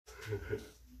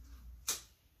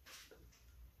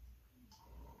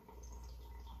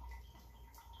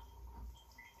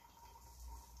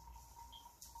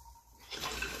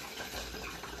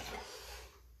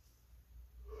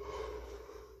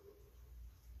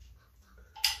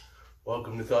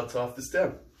Welcome to Thoughts Off the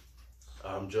Stem.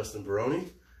 I'm Justin Baroni,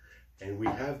 and we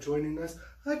have joining us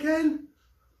again,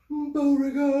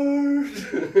 Beauregard.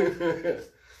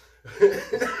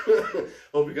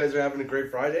 Hope you guys are having a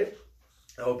great Friday.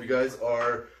 I hope you guys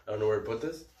are, I don't know where to put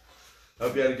this. I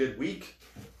hope you had a good week.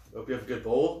 I hope you have a good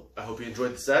bowl. I hope you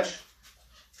enjoyed the sesh.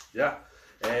 Yeah.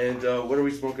 And what are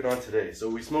we smoking on today? So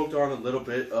we smoked on a little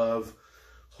bit of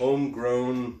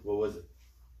homegrown, what was it?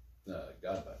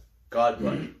 Godbud.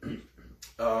 Platinum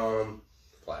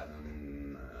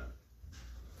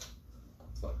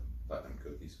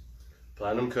cookies.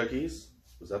 Platinum cookies.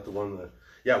 Was that the one that?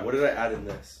 Yeah. What did I add in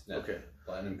this? No, okay.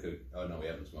 Platinum cookie. Oh no, we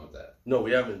haven't smoked that. No,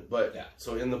 we haven't. But yeah.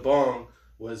 So in the bong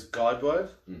was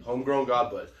Godbud, homegrown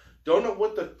Godbud. Don't know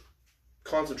what the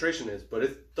concentration is, but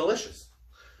it's delicious.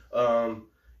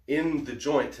 In the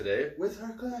joint today with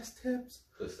our glass tips.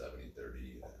 The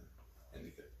 70-30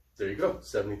 indica. There you go,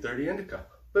 70-30 indica.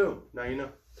 Boom. Now you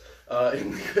know.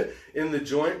 In the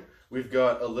joint, we've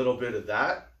got a little bit of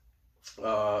that,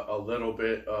 a little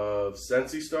bit of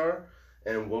Sensi Star,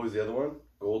 and what was the other one?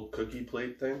 Gold cookie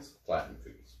plate things? Platinum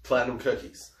cookies. Platinum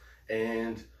cookies.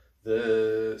 And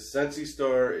the Sensi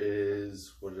Star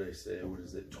is, what did I say? What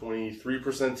is it? 23%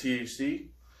 THC.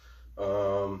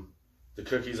 The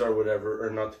cookies are whatever, or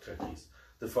not the cookies.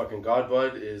 The fucking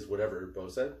Godbud is whatever Bo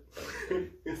said.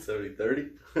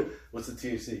 70-30. What's the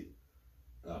THC?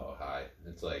 Oh, high.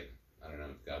 It's like, I don't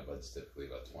know, Godbud's typically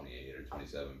about 28 or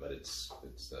 27, but it's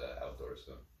outdoor,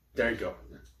 so. There you go.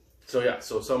 Yeah. So yeah,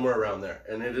 so somewhere around there.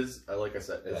 And it is, like I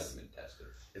said, it hasn't been tested.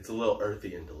 It's a little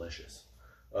earthy and delicious.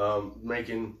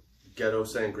 Making ghetto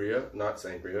sangria, not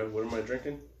sangria. What am I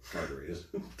drinking? Margaritas.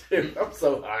 Dude, I'm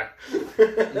so high.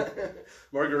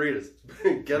 Margaritas.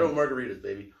 Ghetto margaritas,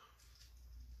 baby.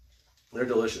 They're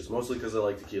delicious, mostly because I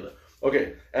like tequila.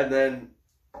 Okay, and then,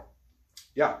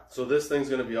 yeah, so this thing's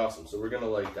going to be awesome. So we're going to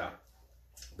like that.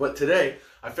 But today,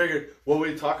 I figured what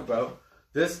we'd talk about,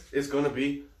 this is going to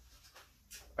be,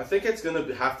 I think it's going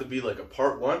to have to be like a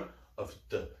part one of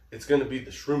it's going to be the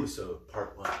Shroomisode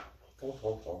part one.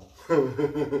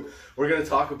 We're going to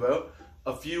talk about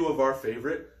a few of our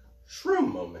favorite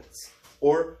shroom moments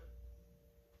or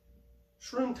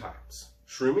shroom times.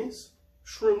 Shroomies?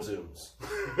 Shroom zooms.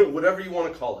 Whatever you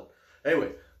want to call it.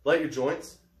 Anyway, light your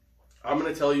joints. I'm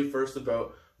going to tell you first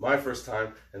about my first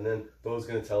time, and then Bo's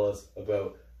going to tell us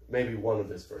about maybe one of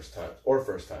his first times, or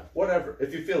first time. Whatever,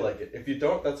 if you feel like it. If you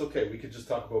don't, that's okay. We could just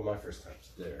talk about my first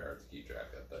times. They're hard to keep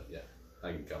track of, but yeah,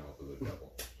 I can come up with a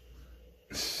couple.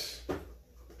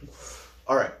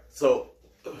 Alright, so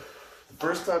the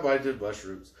first time I did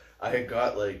mushrooms, I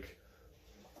got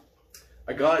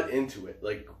into it.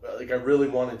 Like I really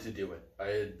wanted to do it. I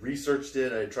had researched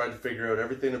it. I had tried to figure out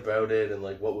everything about it and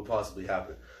like what would possibly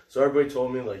happen. So everybody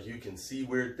told me like you can see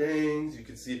weird things. You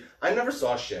can see. I never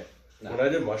saw shit when I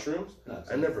did mushrooms. No,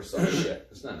 I never saw shit.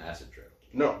 It's not an acid trip.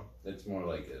 No, it's more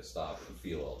like a stop and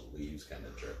feel all the leaves kind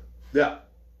of trip. Yeah.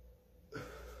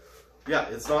 Yeah,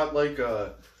 it's not like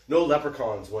no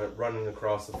leprechauns went running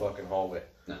across the fucking hallway.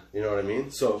 No. You know what I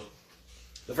mean? So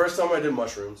the first time I did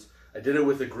mushrooms, I did it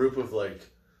with a group of like,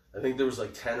 I think there was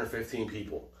like 10 or 15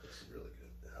 people. This is really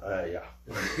good. Yeah.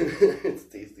 It's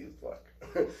tasty as fuck.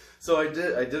 So I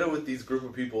did it with these group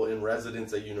of people in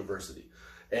residence at university.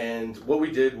 And what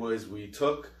we did was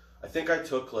I think I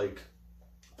took like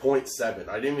 0.7.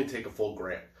 I didn't even take a full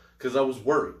gram because I was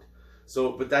worried.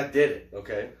 So, but that did it,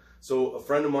 okay? So a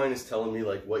friend of mine is telling me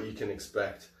like what you can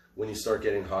expect when you start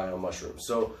getting high on mushrooms.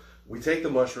 So we take the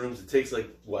mushrooms. It takes like,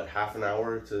 what, half an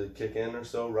hour to kick in or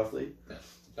so, roughly? Yeah,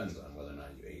 depends on whether or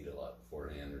not you ate a lot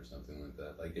beforehand or something like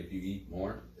that. Like if you eat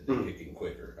more, it's kicking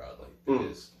quicker, oddly.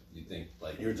 Because you think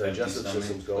like your digestive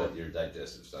system's going. But your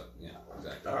digestive stuff, yeah,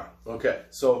 exactly. Okay.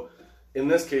 So in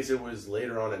this case, it was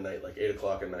later on at night, like 8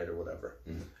 o'clock at night or whatever.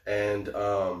 And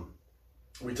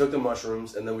we took the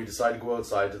mushrooms and then we decided to go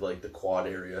outside to like the quad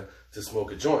area to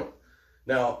smoke a joint.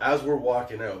 Now, as we're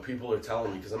walking out, people are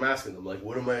telling me, because I'm asking them, like,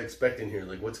 what am I expecting here?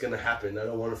 Like, what's going to happen? I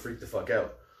don't want to freak the fuck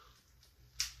out.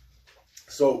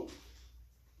 So,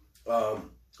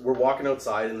 we're walking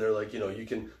outside and they're like, you know,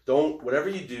 whatever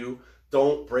you do,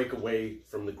 don't break away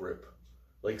from the group.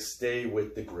 Like, stay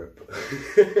with the group.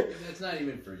 That's not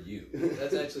even for you.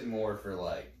 That's actually more for,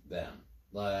 like, them.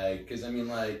 Like, because, I mean,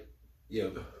 like, you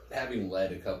know, having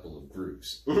led a couple of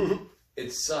groups,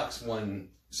 it sucks when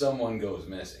someone goes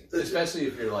missing, especially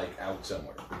if you're like out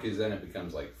somewhere, because then it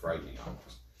becomes like frightening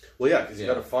almost. Well, yeah, because you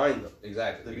got to find them.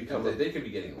 Exactly. They They could be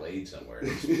getting laid somewhere.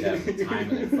 They should have the time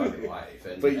of their fucking life.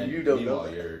 But you don't know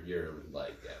that. You're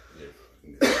like,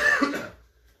 you're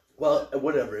Well,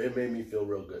 whatever. It made me feel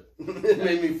real good. It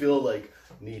made me feel like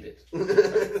needed.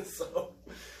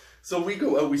 So we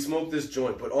go out, we smoke this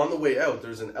joint, but on the way out,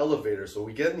 there's an elevator. So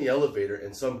we get in the elevator,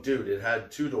 and some dude, it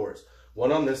had 2 doors.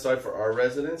 One on this side for our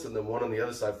residence, and then one on the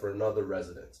other side for another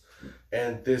residence.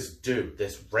 And this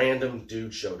random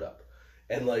dude showed up.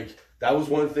 And, like, that was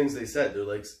one of the things they said. They're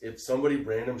like, if somebody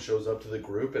random shows up to the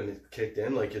group and it kicked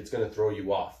in, like, it's going to throw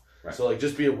you off. Right. So, like,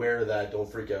 just be aware of that.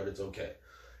 Don't freak out. It's okay.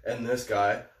 And this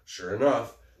guy, sure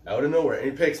enough, out of nowhere,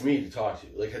 and he picks me to talk to.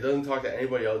 Like, he doesn't talk to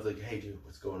anybody else. Like, hey, dude,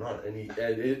 what's going on? And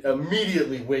it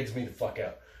immediately wigs me the fuck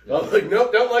out. I was like,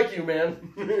 nope, don't like you,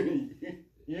 man.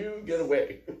 You get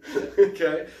away.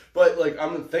 Okay? But, like,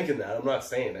 I'm thinking that. I'm not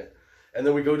saying it. And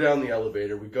then we go down the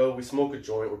elevator. We smoke a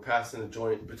joint. We're passing a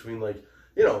joint between, like,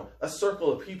 you know, a circle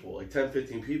of people, like 10,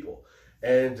 15 people.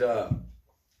 And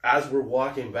as we're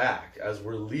walking back, as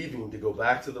we're leaving to go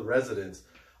back to the residence,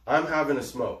 I'm having a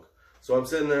smoke. So I'm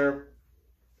sitting there,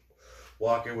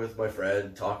 walking with my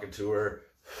friend, talking to her.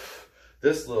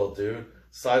 This little dude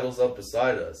sidles up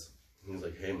beside us. He's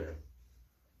like, hey, man,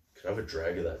 can I have a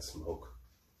drag of that smoke?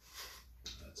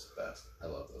 That's the best. I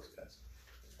love those guys.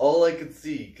 All I could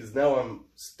see, because now I'm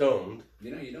stoned.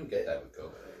 You know, you don't get that with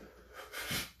COVID.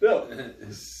 No.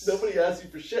 Nobody asks you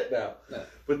for shit now. No.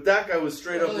 But that guy was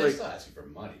straight up they like... still ask you for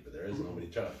money, but there is nobody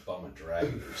trying to bum a drag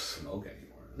or smoke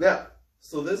anymore. Yeah.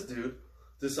 So this dude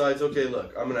decides, okay,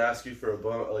 look, I'm going to ask you for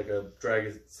a drag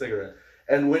of cigarette.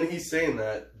 And when he's saying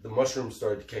that, the mushrooms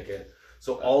started to kick in.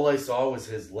 So all I saw was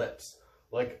his lips.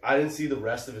 Like, I didn't see the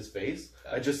rest of his face.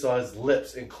 I just saw his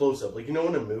lips in close-up. Like, you know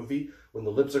in a movie, when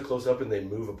the lips are close up and they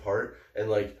move apart, and,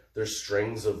 like, there's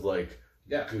strings of, like,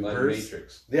 goopers? Like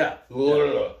Matrix. Yeah.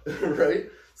 Right?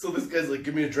 So this guy's like,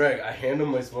 give me a drag. I hand him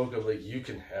my smoke. I'm like, you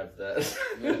can have that.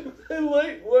 Yeah. I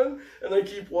light one, and I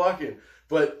keep walking.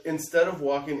 But instead of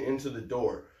walking into the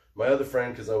door, my other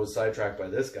friend, because I was sidetracked by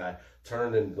this guy,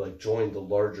 turned and, like, joined the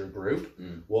larger group.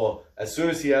 Well, as soon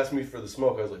as he asked me for the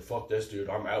smoke, I was like, fuck this, dude,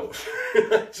 I'm out.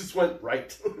 I just went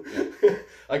right.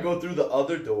 I go through the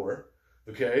other door,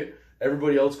 okay?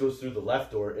 Everybody else goes through the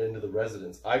left door into the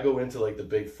residence. I go into, like, the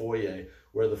big foyer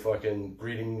where the fucking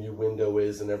greeting you window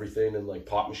is and everything, and, like,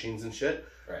 pop machines and shit.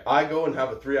 Right. I go and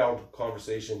have a 3-hour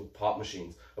conversation with pop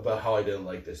machines about how I didn't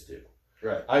like this dude.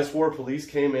 Right. I swore police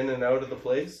came in and out of the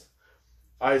place.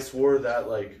 I swore that,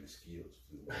 like...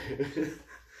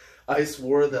 I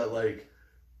swore that, like,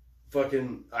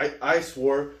 fucking... I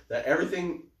swore that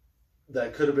everything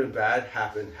that could have been bad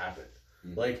happened.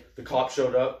 Like, the cops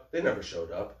showed up. They never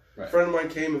showed up. Right. A friend of mine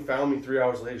came and found me 3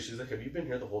 hours later. She's like, have you been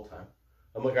here the whole time?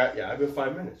 I'm like, yeah, I've been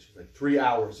 5 minutes. She's like, 3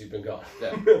 hours you've been gone.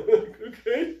 Yeah. Like,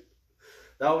 okay.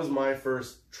 That was my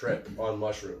first trip on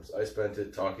mushrooms. I spent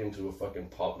it talking to a fucking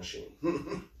pop machine.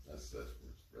 That's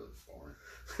really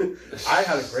foreign. I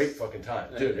had a great fucking time.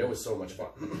 Dude, it was so much fun.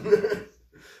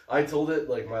 I told it,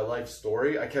 like, my life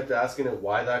story. I kept asking it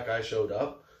why that guy showed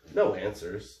up. No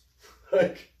answers.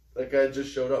 Like, that guy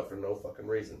just showed up for no fucking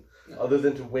reason. No. Other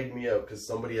than to wig me out because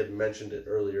somebody had mentioned it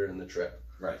earlier in the trip.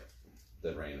 Right.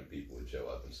 That random people would show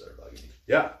up and start bugging you.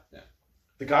 Yeah.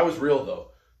 The guy was real, though.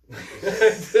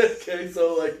 Okay,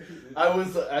 so, like, I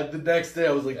was, at the next day,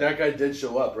 I was like, that guy did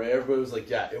show up, right? Everybody was like,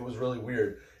 yeah, it was really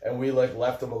weird. And we, like,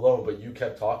 left him alone, but you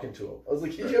kept talking to him. I was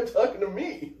like, he kept talking to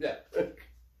me. Yeah.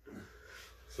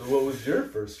 So what was your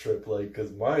first trip like?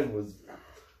 Because mine was,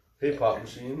 hey, pop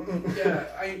machine. Yeah,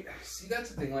 I see,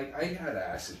 that's the thing. Like, I had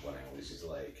acid when I was just,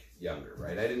 like, younger,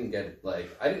 right? I didn't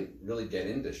really get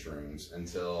into shrooms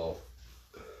until,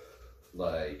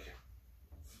 like,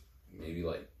 maybe,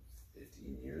 like,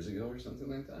 15 years ago or something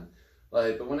like that.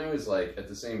 Like, but when I was, like, at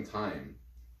the same time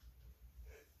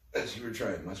as you were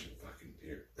trying mushroom fucking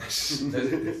beer, at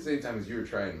the same time as you were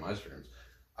trying mushrooms,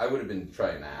 I would have been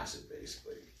trying acid,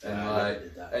 basically.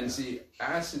 And see,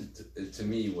 acid to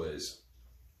me was,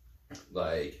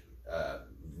 like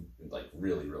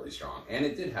really, really strong. And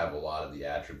it did have a lot of the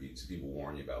attributes people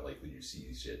warn you about, like when you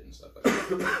see shit and stuff like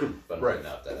that. But right.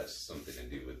 Enough that has something to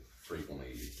do with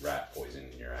frequently rat poison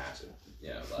in your acid.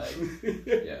 Yeah, like,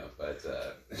 yeah, but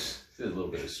a little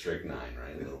bit of strychnine,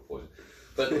 right? A little poison.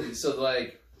 But so,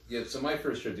 like, yeah, so my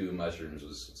first trip doing mushrooms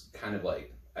was kind of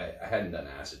like, I hadn't done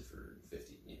acid for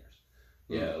 15 years.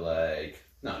 Yeah, like,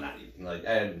 no, not even. Like,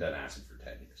 I hadn't done acid for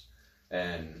 10 years.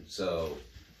 And so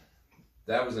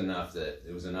that was enough that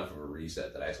it was enough of a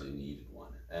reset that I actually needed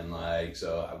one. And, like,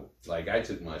 so, I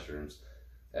took mushrooms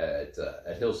at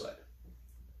Hillside.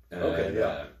 Okay,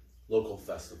 yeah. Local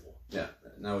festival. Yeah,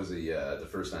 and that was the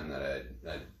first time that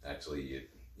I actually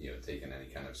taken any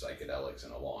kind of psychedelics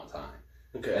in a long time.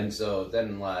 Okay. And so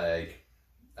then like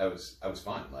I was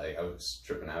fine. Like I was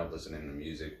tripping out, listening to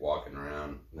music, walking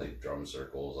around, like drum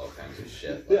circles, all kinds of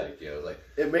shit. Like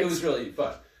it was really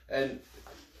fun.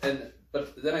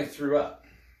 But then I threw up.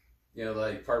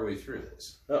 Like partway through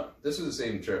this. Oh. This was the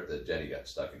same trip that Jenny got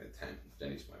stuck in a tent.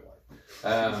 Jenny's my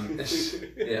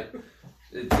wife. Yeah.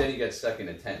 Jenny got stuck in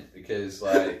a tent because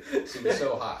like she was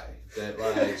so high that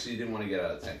like she didn't want to get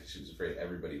out of the tent because she was afraid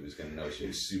everybody was going to know she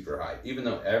was super high, even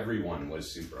though everyone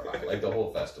was super high. Like the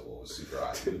whole festival was super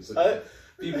high. It was like,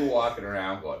 people walking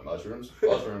around going, mushrooms, you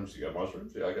got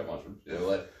mushrooms? Yeah, I got mushrooms.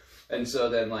 And so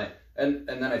then like and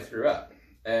then I threw up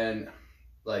and.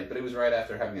 Like, but it was right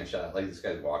after having a shot. Like, this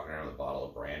guy's walking around with a bottle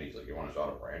of brandy. He's like, "You want a shot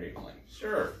of brandy?" I'm like,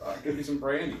 "Sure, I'll give you some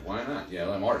brandy. Why not?"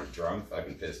 I'm already drunk,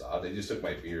 fucking pissed off. They just took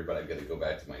my beer, but I got to go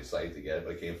back to my site to get it,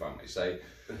 but I can't find my site.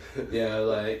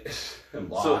 Like, I'm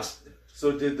lost.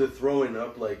 So did the throwing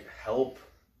up, like, help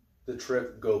the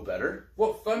trip go better?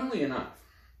 Well, funnily enough,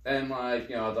 and like,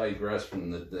 I'll digress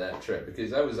from that trip, because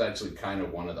that was actually kind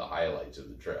of one of the highlights of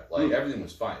the trip. Like, everything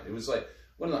was fine. It was like,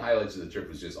 one of the highlights of the trip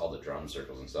was just all the drum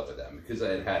circles and stuff like that. And because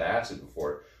I had acid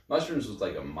before, mushrooms was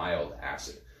like a mild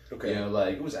acid. Okay.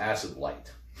 Like it was acid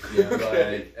light.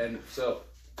 Okay. Like, and so.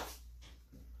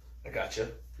 I gotcha.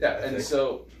 Yeah, and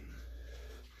so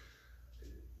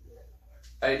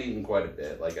I had eaten quite a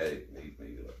bit. Like I ate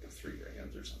maybe like 3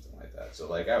 grams or something like that. So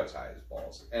like I was high as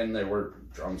balls, and there were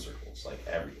drum circles like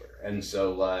everywhere. And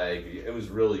so like it was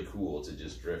really cool to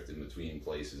just drift in between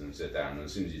places and sit down. And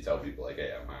as soon as you tell people like,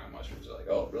 "Hey, I'm high on mushrooms," they're like,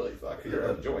 "Oh, really? Fuck, you're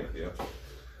a joint,"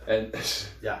 And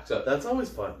yeah, so that's always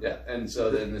fun. Yeah, and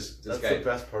so then this that's guy, the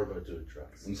best part about doing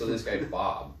drugs. And so this guy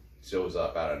Bob shows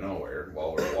up out of nowhere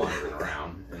while we're wandering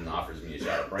around and offers me a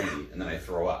shot of brandy, and then I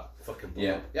throw up. Fucking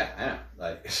Bob. Yeah, I know.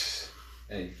 Like,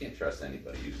 and you can't trust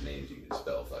anybody whose names you can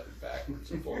spell fucking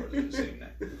backwards and forwards with the same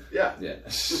name. Yeah,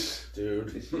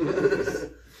 dude.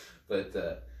 But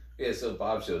so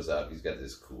Bob shows up. He's got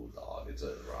this cool dog. It's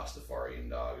a Rastafarian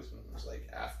dog. It's one of those like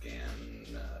Afghan.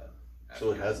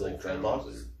 So it has like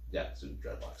dreadlocks. Yeah, so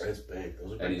dreadlocks. It's big.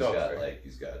 Those are big and dogs, right?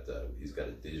 he's got a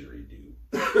didgeridoo.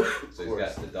 So he's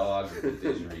got the dog, the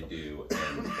didgeridoo,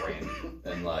 and brandy,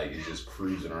 and like he's just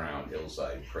cruising around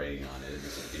hillside, preying on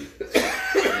innocent people.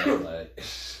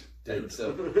 And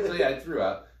so yeah, I threw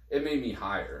up. It made me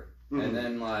higher, and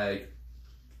then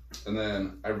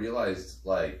I realized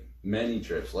like many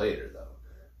trips later though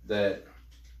that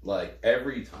like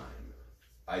every time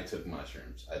I took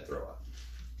mushrooms, I'd throw up.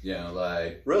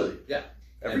 Really? Yeah.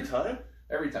 Every time?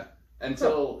 Every time.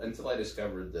 Until I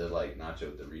discovered the like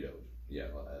nacho Dorito,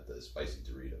 the spicy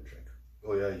Dorito trick.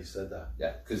 Oh yeah, you said that.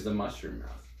 Yeah, because the mushroom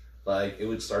mouth, like it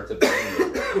would start to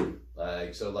bang.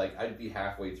 Like so, like I'd be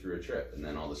halfway through a trip, and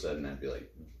then all of a sudden I'd be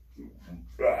like,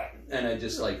 and I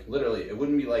just like literally, it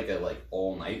wouldn't be like a like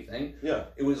all night thing. Yeah.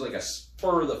 It was like a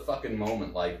spur of the fucking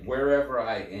moment, like wherever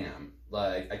I am,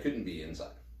 like I couldn't be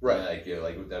inside. Right. Like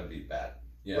like that would be bad.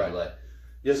 Right. Like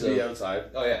you have to be outside.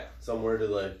 Oh yeah. Somewhere to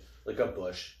like a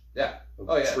bush. Yeah.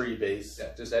 A tree base. Yeah,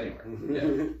 just anywhere.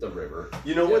 Yeah. The river.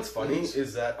 You know what's funny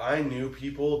is that I knew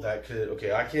people that could,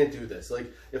 okay, I can't do this.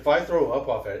 Like, if I throw up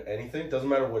off at anything, doesn't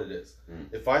matter what it is.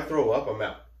 If I throw up, I'm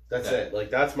out. That's it. Like,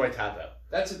 that's my tap out.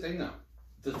 That's the thing, though.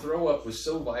 The throw up was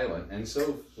so violent and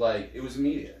so, like, it was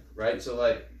immediate, right? So,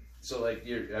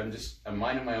 I'm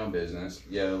minding my own business,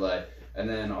 and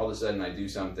then all of a sudden I do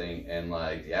something and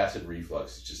like the acid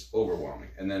reflux is just overwhelming.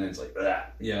 And then it's like,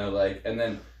 and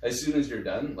then as soon as you're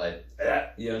done, like,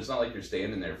 it's not like you're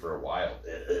standing there for a while.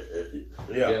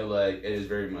 Yeah. Like it is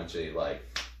very much a like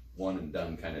one and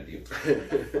done kind of deal. What the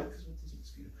fuck is with this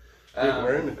mosquito?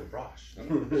 We're in the garage.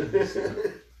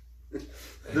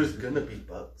 There's gonna be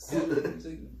bugs.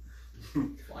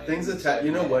 Things attack.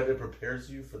 You know what? It prepares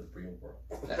you for the real world.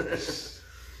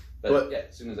 But yeah,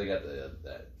 as soon as I got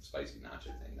that spicy nacho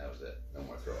thing, that was it. No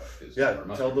more throw up. Yeah,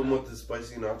 tell them what the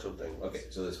spicy nacho thing was. Okay,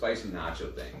 so the spicy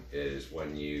nacho thing is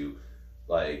when you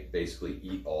like basically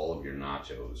eat all of your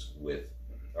nachos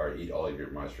or eat all of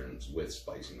your mushrooms with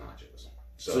spicy nachos.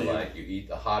 So you eat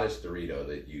the hottest Dorito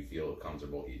that you feel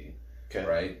comfortable eating,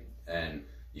 right? And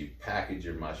you package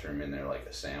your mushroom in there like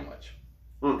a sandwich,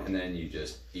 and then you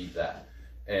just eat that.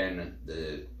 And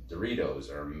the Doritos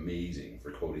are amazing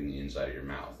for coating the inside of your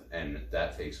mouth, and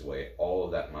that takes away all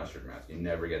of that mushroom mouth. You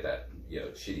never get that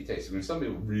shitty taste. I mean, some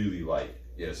people really like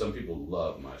some people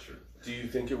love mushroom. Do you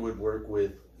think it would work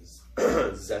with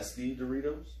zesty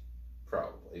Doritos?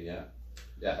 Probably, yeah.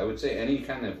 Yeah, I would say any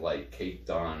kind of like caked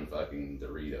on fucking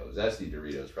Doritos. Zesty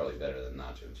Doritos probably better than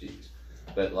nacho cheese,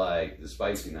 but like the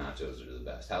spicy nachos are the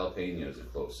best. Jalapenos are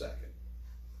close second.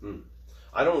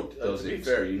 I don't. Those To be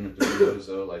fair, extreme Doritos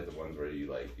though, like the ones where you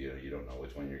like you don't know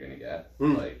which one you're gonna get.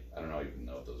 Like I don't know even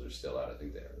know if those are still out. I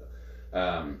think they are though.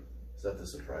 Is that the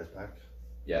surprise pack?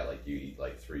 Yeah, like you eat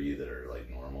like 3 that are like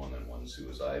normal and then 1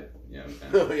 suicide. You know.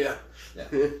 Oh yeah. Yeah.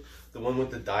 The one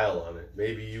with the dial on it.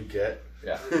 Maybe you get.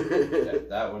 Yeah.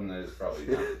 That one is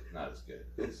probably not as good.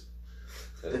 That's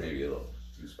maybe a little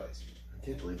too spicy. I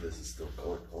can't believe this is still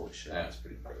going. Holy shit. Yeah, it's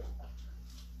pretty incredible.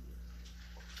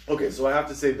 Okay, so I have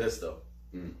to say this though.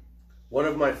 Mm. One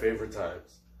of my favorite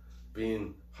times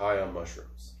being high on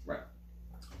mushrooms. Right.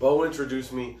 Bo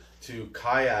introduced me to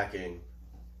kayaking.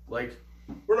 Like,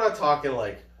 we're not talking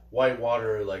like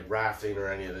whitewater, like rafting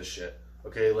or any of this shit.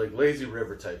 Okay, like lazy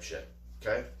river type shit.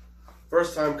 Okay?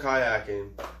 First time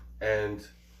kayaking and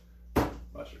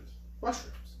mushrooms.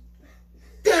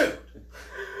 Dude!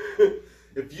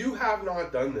 If you have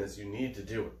not done this, you need to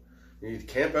do it. You need to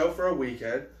camp out for a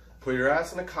weekend, put your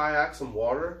ass in a kayak, some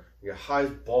water, get high as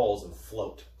balls and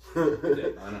float.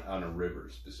 on a river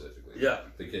specifically. Yeah.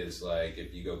 Because like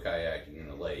if you go kayaking in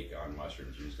a lake on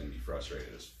mushrooms, you're just gonna be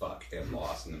frustrated as fuck and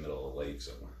lost in the middle of a lake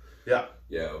somewhere. Yeah.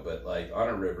 But like on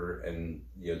a river and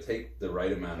take the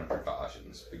right amount of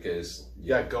precautions because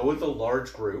go with a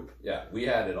large group. Yeah, we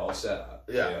had it all set up.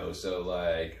 Yeah. So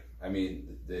like I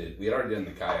mean we had already done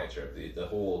the kayak trip. The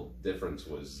whole difference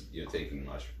was taking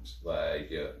mushrooms. Like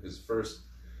because first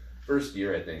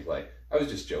year I think like I was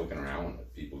just joking around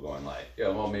with people going like,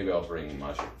 well, maybe I'll bring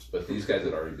mushrooms. But these guys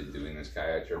had already been doing this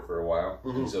kayak trip for a while.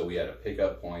 Mm-hmm. And so we had a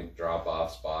pickup point, drop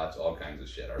off spots, all kinds of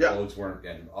shit. Our boats weren't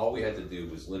getting, all we had to do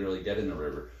was literally get in the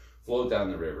river, float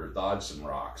down the river, dodge some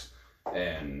rocks,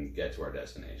 and get to our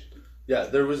destination. Yeah,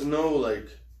 there was no like,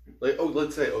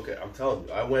 let's say, okay, I'm telling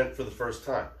you, I went for the first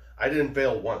time. I didn't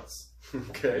bail once.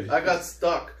 Okay. I got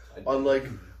stuck on like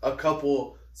a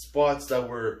couple spots that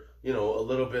were, a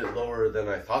little bit lower than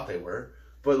I thought they were.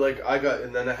 But like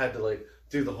and then I had to like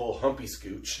do the whole humpy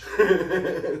scooch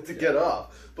to get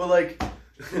off. But like,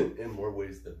 in more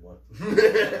ways than one.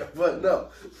 But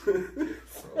no.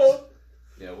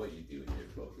 Yeah, what you do in your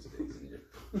boat stays in your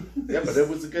Yeah, but it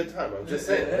was a good time. I'm just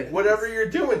saying, like whatever you're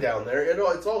doing down there,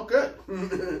 it's all good.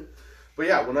 But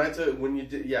yeah,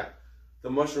 the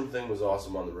mushroom thing was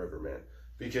awesome on the river, man.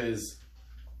 Because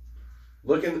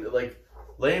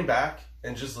laying back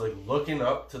and just like looking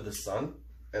up to the sun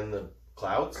and the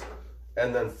clouds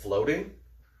and then floating,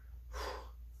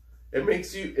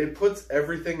 it puts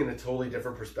everything in a totally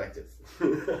different perspective.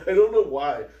 I don't know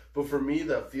why, but for me,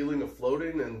 that feeling of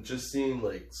floating and just seeing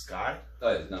like sky,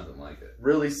 there's nothing like it.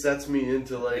 Really sets me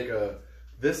into like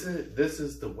this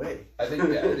is the way. I think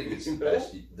it's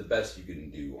the best you can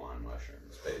do on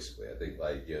mushrooms. Basically, I think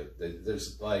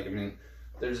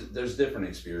there's different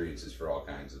experiences for all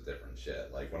kinds of different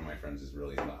shit. Like one of my friends is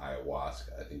really into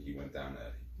ayahuasca. I think he went down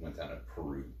to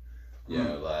Peru,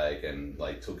 and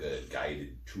took a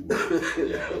guided tour.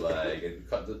 It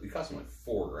cost him like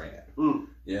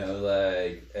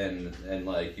 $4,000. And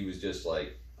he was just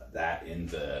like that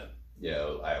into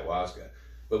ayahuasca.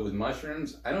 But with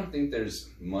mushrooms, I don't think there's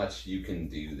much you can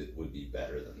do that would be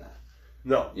better than that.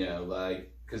 No.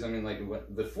 Because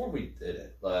before we did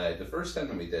it, the first time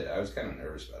that we did it, I was kind of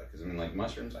nervous about it. Because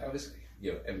mushrooms, I always,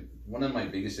 and one of my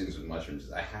biggest things with mushrooms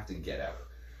is I have to get out.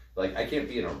 Like, I can't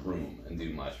be in a room and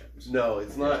do mushrooms. No,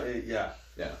 it's not. Yeah.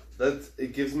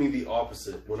 It gives me the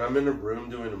opposite. When I'm in a room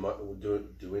doing a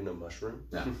mushroom.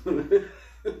 Yeah.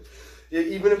 Yeah,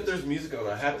 even if there's music on,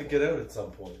 I have to get out at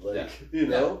some point. For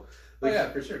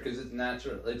sure, because it's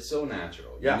natural. It's so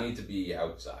natural. You need to be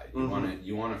outside. You want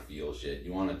to feel shit.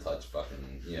 You want to touch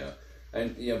fucking,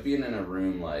 and being in a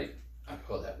room like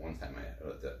that one time I had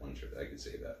that one trip I could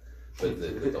say that, but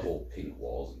with the whole pink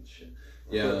walls and shit.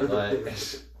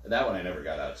 That one I never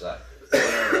got outside.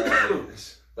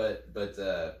 But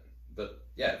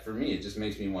yeah, for me it just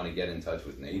makes me want to get in touch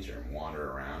with nature and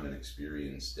wander around and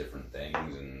experience different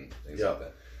things and things like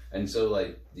that. And so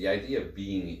the idea of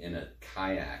being in a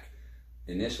kayak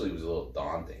initially was a little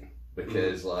daunting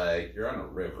because you're on a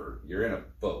river, you're in a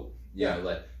boat.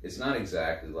 It's not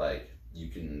exactly like you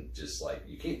can just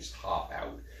you can't just hop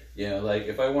out.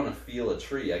 If I want to feel a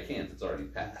tree, I can't. It's already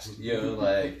passed.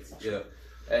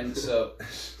 And so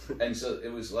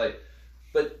it was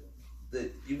but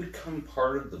you become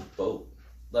part of the boat.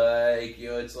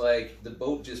 It's like the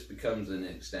boat just becomes an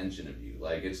extension of you.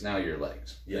 It's now your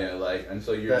legs. And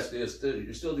so you're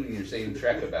still doing your same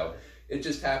trek about. It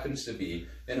just happens to be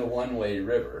in a one-way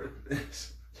river.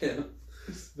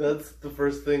 That's the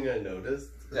first thing I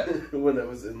noticed when I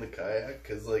was in the kayak.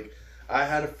 Because I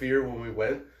had a fear when we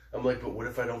went. I'm like, but what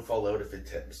if I don't fall out if it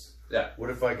tips? Yeah. What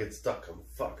if I get stuck? I'm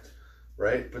fucked.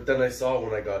 right? But then I saw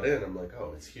when I got in, I'm like,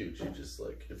 oh, it's huge. You just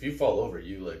like, if you fall over,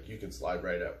 you can slide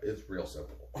right out. It's real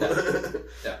simple.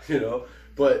 Yeah. You know?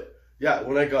 But yeah,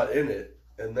 when I got in it,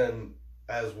 and then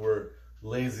as we're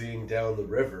lazying down the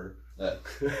river,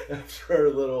 after our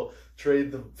little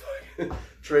trade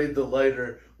the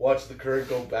lighter, watch the current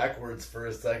go backwards for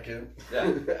a second.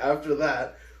 Yeah. After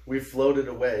that, we floated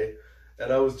away,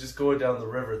 and I was just going down the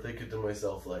river thinking to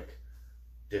myself, like,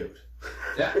 dude.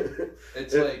 Yeah.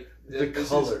 It's like the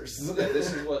colors.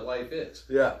 This is what life is.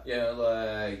 Yeah. You know,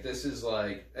 like, this is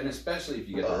like, and especially if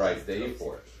you get the right day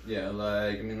for it. You know,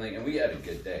 like, I mean, like, and we had a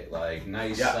good day. Like,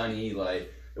 nice, sunny,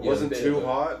 like, it wasn't too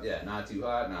hot. Yeah, not too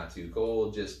hot, not too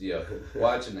cold. Just, you know,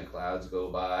 watching the clouds go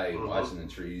by, and watching the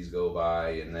trees go by,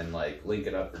 and then, like,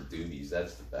 linking up for duties.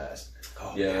 That's the best.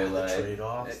 Oh, yeah, like, the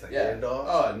trade-offs, the handoffs.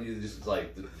 Oh, and you just,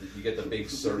 like, you get the big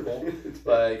circle,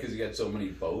 like, because you got so many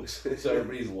boats. So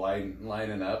everybody's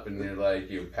lining up, and you're,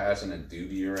 like, you're passing a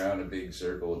duty around a big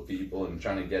circle of people and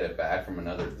trying to get it back from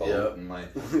another boat. Yep. And,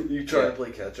 like, you try to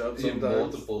play catch-up sometimes. You have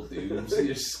multiple dudes.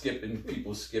 You're skipping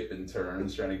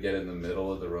turns, trying to get in the middle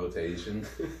of the rotation.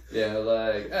 Yeah,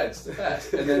 like, it's the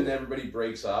best. And then everybody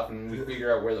breaks off and we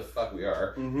figure out where the fuck we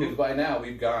are. Because by now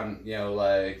we've gone, you know,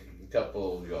 like a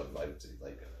couple, you know, like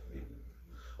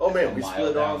oh man, we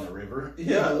split off the river.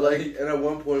 Yeah, like, and at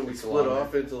one point we split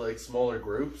off into like smaller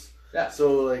groups. Yeah.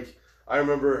 So like, I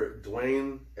remember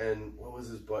Dwayne and what was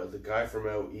his butt, the guy from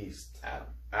out east,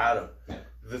 Adam. Yeah.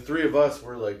 The three of us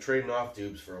were like trading off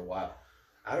dupes for a while.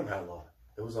 Adam had a lot.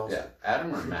 It was awesome. Yeah,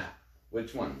 Adam or Matt?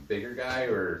 Which one? Bigger guy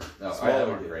or no? Smaller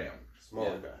Adam or Graham?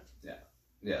 Smaller guy.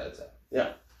 Yeah, that's it.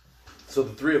 Yeah. So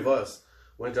the three of us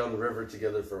went down the river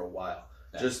together for a while,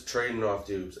 just trading off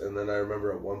dupes. And then I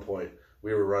remember at one point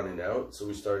we were running out, so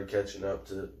we started catching up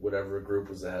to whatever group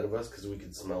was ahead of us because we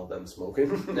could smell them smoking.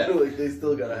 Like, they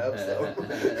still gotta have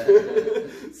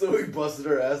some. So we busted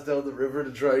our ass down the river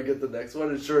to try and get the next one,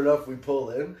 and sure enough, we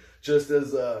pulled in just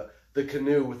as the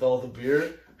canoe with all the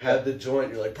beer had the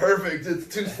joint. You're like, perfect, it's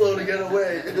too slow to get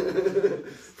away.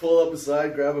 Pull up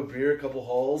beside, grab a beer, a couple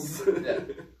hauls.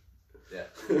 Yeah.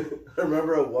 I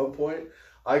remember at one point,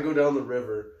 I go down the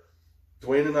river,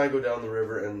 Dwayne and I go down the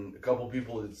river, and a couple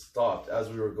people had stopped as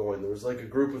we were going. There was like a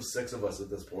group of 6 of us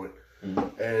at this point.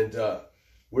 And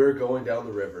we were going down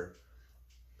the river.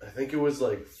 I think it was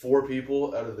like 4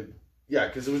 people out of the... Yeah,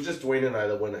 because it was just Dwayne and I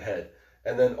that went ahead.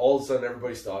 And then all of a sudden,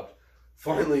 everybody stopped.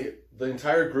 Finally, the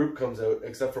entire group comes out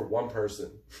except for one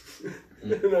person.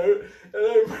 And I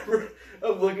remember,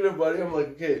 I'm looking at Buddy, I'm like,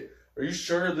 okay, are you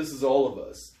sure this is all of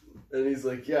us? And he's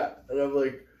like, yeah. And I'm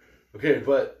like, okay,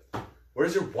 but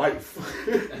where's your wife?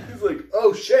 He's like,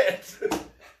 oh shit.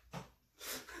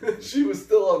 She was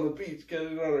still on the beach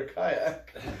getting on her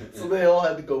kayak. So they all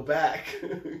had to go back.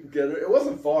 Get her. It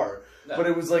wasn't far, but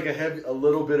it was like a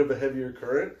little bit of a heavier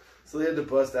current. So they had to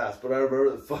bust ass. But I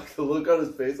remember the look on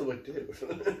his face. I'm like, dude,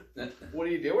 what are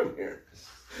you doing here?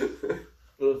 It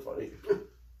was funny.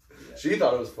 She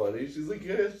thought it was funny. She's like,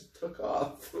 you guys just took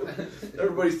off.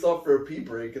 Everybody stopped for a pee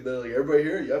break, and they're like, everybody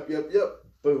here? Yep.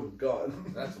 Boom,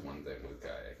 gone. That's one thing with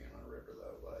kayaking on a river,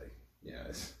 though. Like, you know,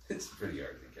 it's pretty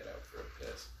hard to get out for a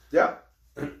piss. Yeah.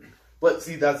 But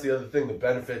see, that's the other thing. The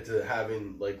benefit to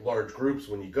having like large groups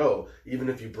when you go, even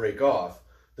if you break off,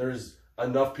 there's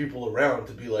enough people around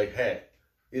to be like, hey,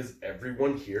 is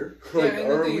everyone here? Like,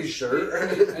 are we sure?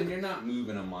 And you're not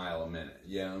moving a mile a minute,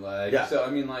 you know, like, yeah. So, I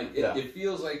mean, like, it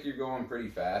feels like you're going pretty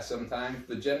fast sometimes,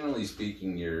 but generally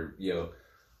speaking, you're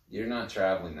not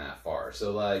traveling that far.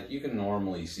 So, like, you can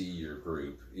normally see your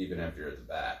group, even if you're at the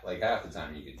back. Like, half the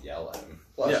time you could yell at them.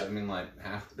 Plus, I mean, like,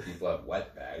 half the people have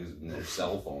wet bags and their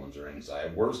cell phones are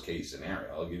inside. Worst case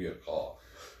scenario, I'll give you a call.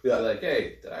 Yeah. Like,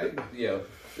 hey,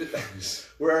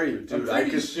 where are you, dude? I'm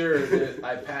pretty sure that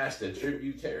I passed a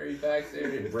tributary back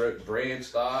there and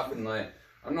branched off, and like,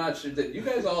 I'm not sure that you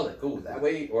guys all go that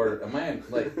way, or am I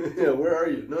like? Yeah, where are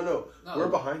you? No, we're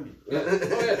behind you. Yeah.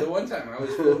 Oh yeah, the one time I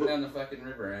was floating down the fucking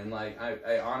river, and like,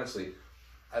 I honestly,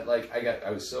 I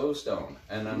was so stoned,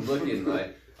 and I'm looking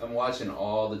like. I'm watching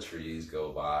all the trees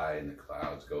go by and the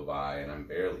clouds go by, and I'm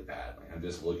barely paddling. I'm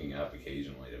just looking up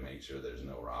occasionally to make sure there's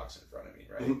no rocks in front of me,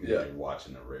 right? Yeah. You're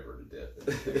watching the river to dip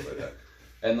and things like that.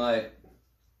 And like,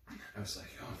 I was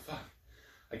like, oh fuck.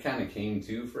 I kind of came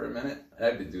to for a minute.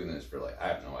 I've been doing this for like, I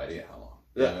have no idea how long.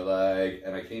 Yeah. You know, like,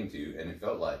 and I came to, and it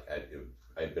felt like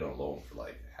I'd been alone for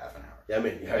like half an hour. Yeah, I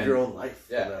mean, you have your own life.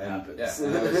 Yeah, when that happens. Yeah.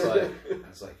 And I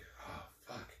was like, oh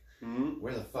fuck. Mm-hmm.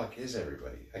 Where the fuck is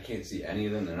everybody? I can't see any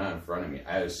of them. They're not in front of me.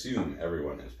 I assume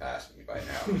everyone has passed me by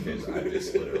now because I've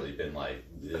just literally been like,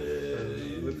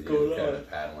 what's going on? Kind of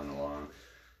paddling along.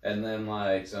 And then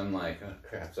like, so I'm like, oh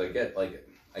crap. So I get like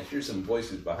I hear some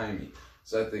voices behind me.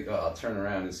 So I think, oh, I'll turn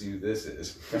around and see who this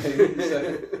is. Right?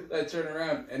 So I turn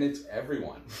around and it's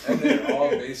everyone. And they're all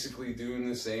basically doing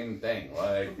the same thing.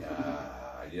 Like,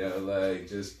 like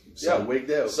just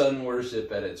wigged out. Sun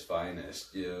worship at its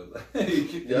finest.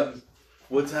 Yep.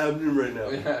 What's happening right now?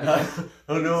 Yeah.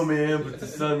 I don't know, man, but the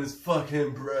sun is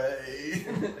fucking bright.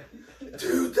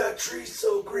 Dude, that tree's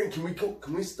so green.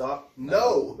 Can we stop?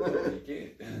 No.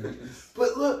 You can't.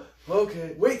 But look,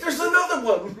 okay. Wait, there's another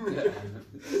one.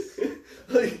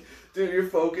 Like, dude, your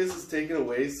focus is taken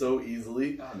away so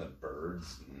easily. On the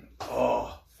birds.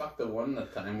 Oh. Fuck, the one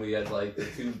time we had like the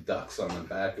 2 ducks on the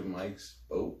back of Mike's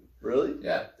boat. Really?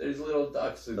 Yeah, there's little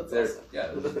ducks. That's They're, awesome.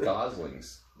 Yeah, those are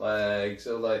goslings.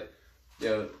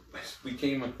 We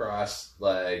came across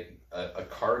like a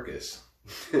carcass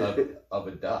of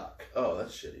a duck. Oh,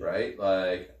 that's shitty. Right?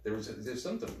 Like there's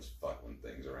something was fucking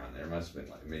things around there. It must have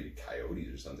been like maybe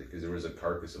coyotes or something because there was a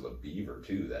carcass of a beaver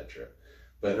too that trip.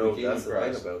 But no, we came that's across,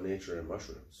 the thing about nature and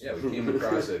mushrooms. Yeah, we came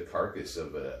across a carcass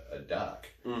of a duck,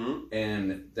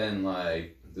 and then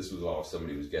like this was all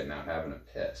somebody was getting out having a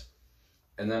piss,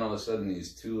 and then all of a sudden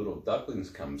these 2 little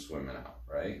ducklings come swimming out.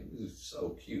 Right? This is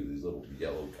so cute. These little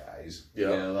yellow guys.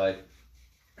 Yeah.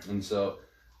 And so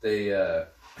they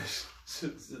so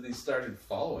they started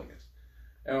following us.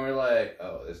 And we're like,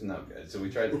 oh, it's not good. So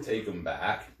we tried to take them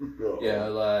back.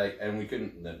 And we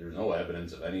couldn't, there's no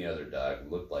evidence of any other duck. It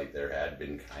looked like there had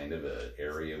been kind of an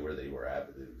area where they were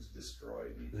at, but it was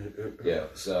destroyed.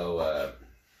 So,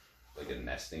 like a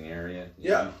nesting area. You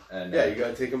know? And you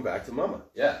gotta take them back to mama.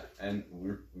 Yeah, and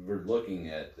we're looking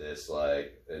at this,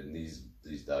 like, and these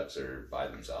ducks are by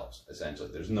themselves, essentially.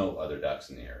 There's no other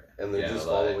ducks in the area. And they're just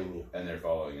following you. And they're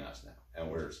following us now. And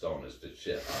we're stoned as to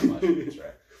shit on mushrooms,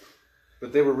 right?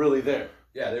 But they were really there.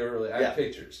 Yeah, they were really. I have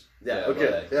pictures. No,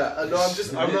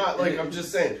 I'm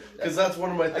just saying. Because that's one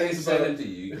of my I can things. send them to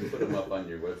you. You can put them up on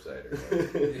your website. Or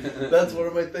whatever. That's one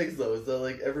of my things, though, is that,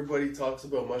 like, everybody talks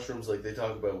about mushrooms like they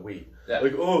talk about weed. Yeah.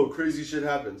 Like, oh, crazy shit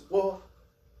happens. Well,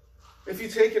 if you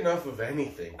take enough of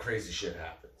anything, crazy shit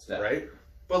happens, right?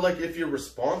 But, like, if you're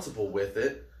responsible with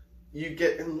it, you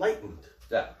get enlightened.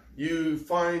 Yeah. You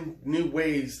find new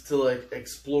ways to, like,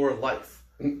 explore life.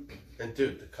 And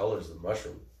dude, the colors of the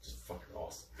mushroom just fucking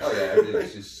awesome. Oh yeah,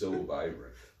 everything's just so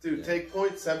vibrant. Dude, take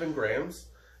 0.7 grams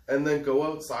and then go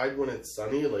outside when it's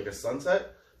sunny, like a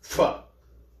sunset. Fuck.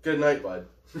 Good night, bud.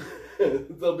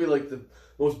 They'll be like the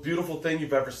most beautiful thing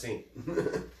you've ever seen.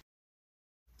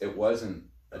 It wasn't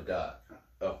a duck.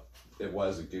 Oh. It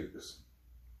was a goose.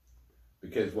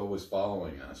 Because what was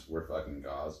following us were fucking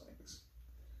goslings.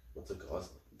 What's a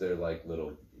gosling? They're like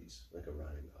little geese. Like a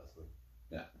Ryan Gosling.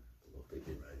 Yeah. A little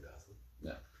baby Ryan Gosling.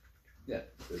 Yeah. Yeah.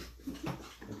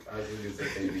 I think it's a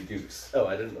baby goose. Oh,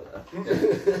 I didn't know that.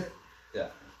 Yeah.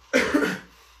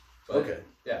 But, okay.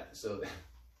 Yeah, so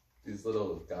these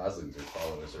little goslings are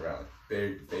following us around.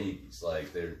 They're babies.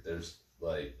 Like, there's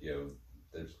like,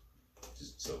 they're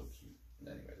just so cute.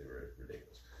 Anyway, they were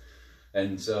ridiculous.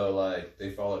 And so, like,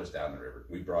 they followed us down the river.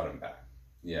 We brought them back.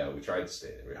 Yeah, we tried to stay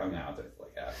there. We hung out there for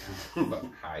like half an hour.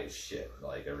 Fucking high as shit.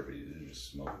 Like, everybody was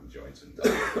just smoking joints and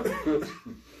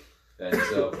and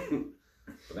so,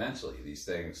 eventually, these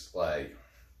things, like,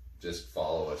 just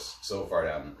follow us so far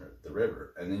down the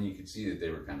river. And then you could see that they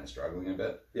were kind of struggling a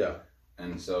bit. Yeah.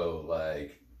 And so,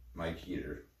 like, Mike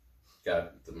Heater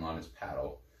got them on his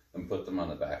paddle and put them on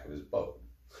the back of his boat.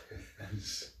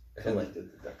 And like the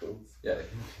ducklings. Yeah.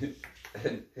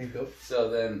 And Here you go. so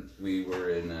then we were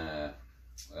in,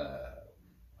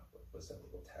 what's that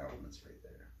little town that's right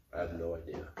there? I have no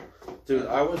idea. Dude,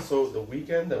 the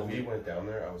weekend that we went down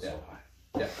there, I was so high.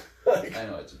 Yeah. Like, I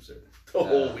know, it's absurd. the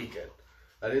whole weekend.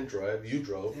 I didn't drive, you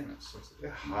drove. Damn it.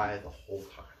 You're high the whole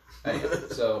time. Anyway,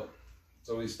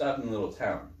 so we stopped in a little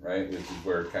town, right? Which is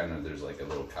where kind of there's like a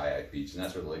little kayak beach, and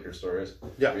that's where the liquor store is.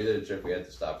 Yeah. We did a trip, we had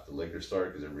to stop at the liquor store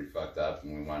because everybody fucked up,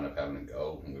 and we wound up having to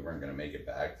go, and we weren't going to make it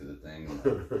back to the thing.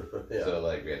 Yeah. So,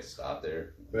 like, we had to stop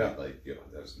there. Yeah. Like,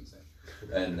 that was insane.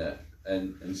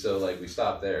 And so, like, we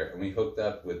stopped there, and we hooked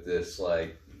up with this,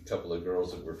 like, couple of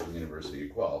girls that were from University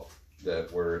of Guelph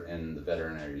that were in the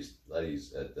veterinary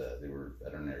studies they were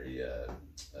veterinary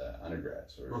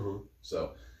undergrads.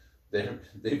 So they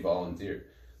volunteered.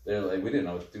 They're like, we didn't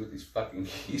know what to do with these fucking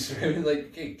geese. Right? Like,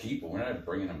 you can't keep them. We're not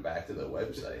bringing them back to the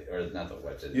website, or not the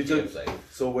website. The website.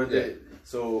 So where they?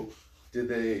 So did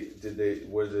they?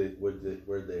 Where'd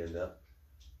they end up?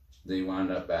 They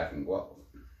wound up back in Guelph,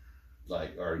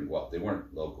 or in Guelph. They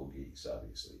weren't local geese,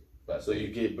 obviously. But so you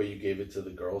gave it to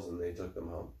the girls and they took them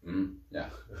home. Mm-hmm.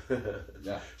 Yeah.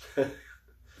 Yeah.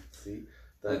 See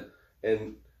that?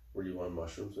 And were you on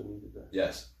mushrooms when you did that?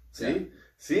 Yes.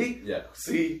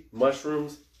 See,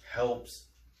 mushrooms helps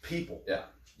people. Yeah.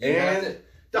 And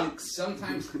ducks.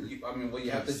 Sometimes, you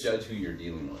have to judge who you're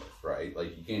dealing with, right?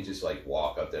 Like, you can't just, like,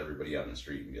 walk up to everybody on the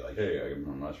street and be like, hey, I got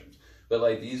more mushrooms. But,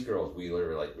 like, these girls, we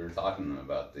were talking to them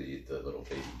about the little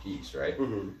baby geese, right?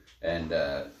 Mm-hmm. And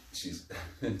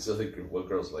and so one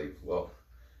girl's like, well,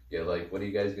 yeah, like, what are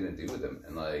you guys going to do with them?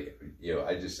 And, like,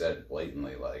 I just said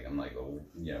blatantly, like, I'm like, oh,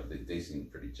 they seem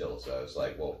pretty chill. So I was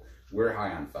like, well, we're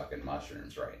high on fucking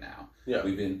mushrooms right now. Yeah.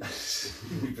 We've been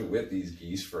with these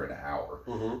geese for an hour.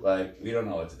 Mm-hmm. Like, we don't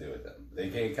know what to do with them. They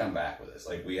can't come back with us.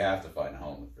 Like, we have to find a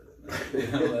home for them.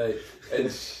 And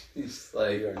she's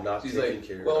like,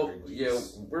 well,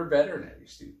 we're veterinary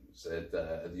students at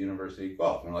the University of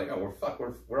Guelph. And we're like, oh,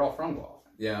 we're all from Guelph.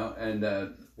 And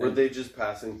were they just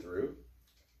passing through?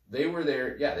 They were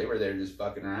there. Yeah, they were there just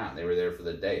fucking around. They were there for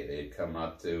the day. They had come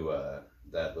up to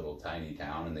that little tiny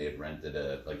town, and they had rented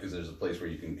because there's a place where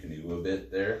you can canoe a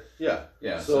bit there. Yeah.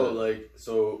 Yeah. So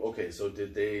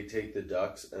did they take the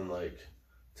ducks and like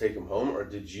take them home, or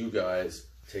did you guys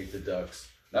take the ducks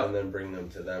and then bring them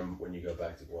to them when you got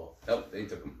back to Guelph? Nope, they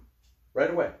took them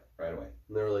right away. Right away.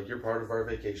 And they were like, "You're part of our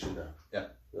vacation now." Yeah.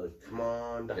 They're like, "Come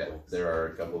on, ducklings." Yeah. There are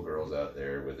a couple girls out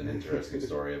there with an interesting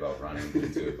story about running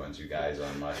into a bunch of guys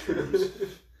on mushrooms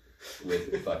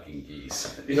with fucking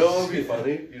geese. You know what would be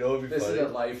funny? This is a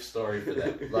life story for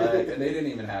them. Like, and they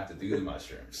didn't even have to do the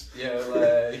mushrooms.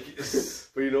 Like.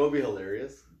 But you know what would be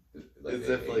hilarious? Like, it's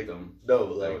they if like them.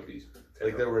 no, that like would be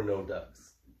like there were no ducks.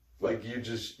 Like you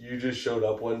just showed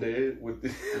up one day with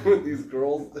with these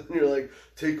girls, and you're like,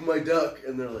 "Take my duck,"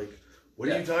 and they're like, "What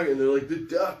are you talking?" And they're like, "The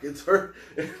duck, it's her."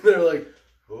 And they're like,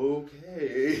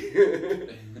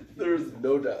 "Okay." There's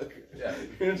no duck. Yeah,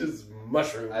 you're just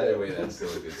mushroom. Either way, that's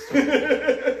still a good story.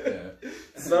 Yeah.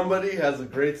 Somebody has a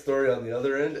great story on the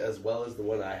other end, as well as the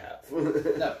one I have.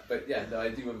 I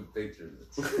do have a picture of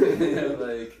this.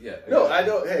 No, I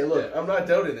don't. Hey, look, I'm not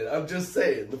doubting it. I'm just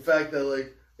saying the fact that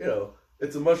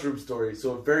it's a mushroom story,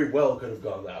 so it very well could have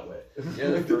gone that way.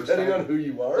 Yeah, depending on who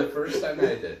you are. The first time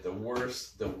I did, the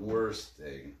worst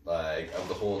thing, of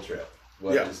the whole trip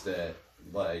was that,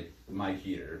 Mike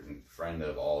Heater, friend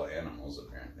of all animals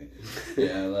apparently,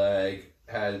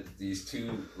 had these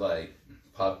two,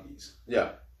 puppies.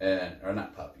 Yeah. Or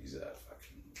not puppies,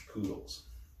 fucking poodles.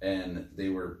 And they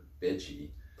were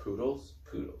bitchy. Poodles?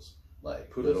 Poodles.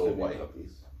 Poodles little white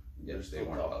puppies. Yes, they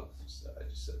weren't puppies. I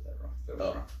just said that wrong. That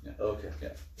was wrong. Yeah. Okay.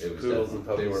 Yeah. It was poodles and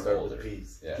puppies. They were start older. With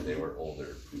P's. Yeah, they were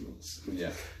older poodles.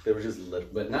 Yeah. They were just little.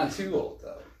 But not too old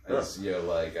though. As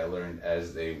I learned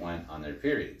as they went on their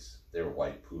periods, they were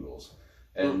white poodles,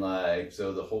 and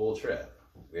so the whole trip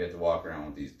we had to walk around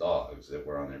with these dogs that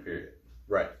were on their period.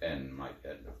 Right. And Mike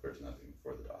had, of course, nothing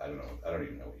for the dog. I don't know. I don't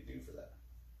even know what you do for that.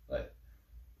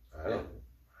 I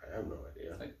have no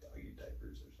idea. Like doggy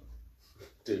diapers or something.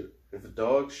 Dude, if a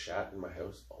dog shat in my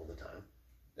house all the time,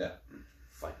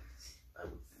 I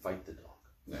would fight the dog.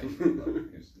 No, he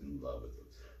was in love with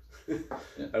those dogs.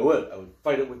 Yeah. I would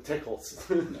fight it with tickles.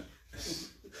 And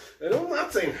I'm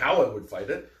not saying how I would fight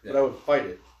it, but I would fight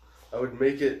it. I would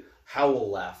make it howl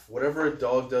laugh. Whatever a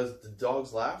dog does, the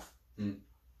dogs laugh. Mm.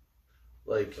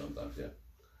 Sometimes, yeah.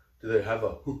 Do they have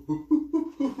a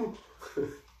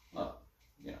Oh,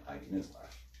 yeah, hyenas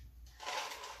laugh.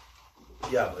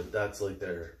 Yeah, but that's like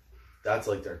their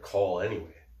call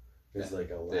anyway. It's like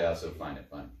a laugh. They also find it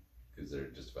funny because they're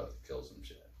just about to kill some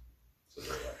shit. So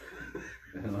they're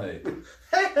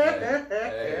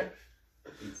hey,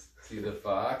 see the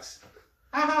fox?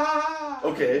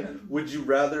 Okay, would you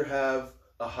rather have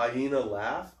a hyena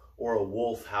laugh or a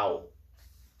wolf howl?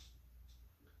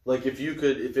 Like if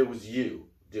it was you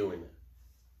doing it.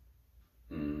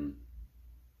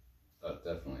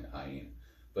 Definitely a hyena.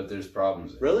 But there's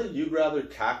problems. Really? You'd rather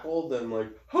cackle than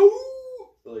hoo?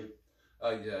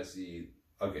 Yeah, see.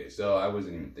 Okay, so I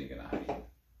wasn't even thinking of hyena.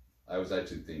 I was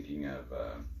actually thinking of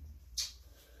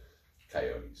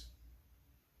coyotes.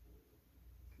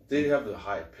 They have the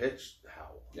high-pitched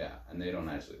howl. Yeah, and they don't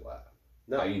actually laugh.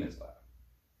 No. Hyenas laugh.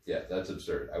 Yeah, that's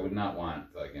absurd. I would not want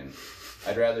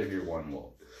I'd rather hear one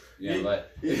wolf.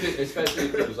 Especially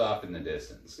if it was off in the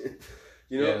distance.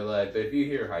 But if you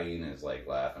hear hyenas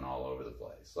laughing all over the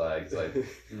place,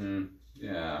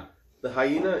 yeah. The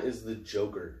hyena is the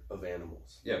Joker of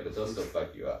animals. Yeah, but they'll still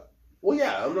fuck you up. Well,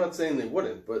 yeah, I'm not saying they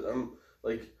wouldn't, but I'm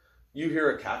you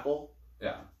hear a cackle,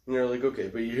 yeah, and you're like, okay,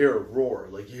 but you hear a roar,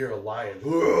 you hear a lion.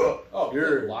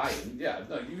 You're a lion. Yeah,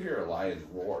 no, you hear a lion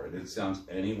roar, and it sounds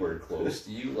anywhere close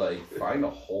to you. Find a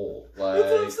hole.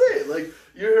 That's what I'm saying.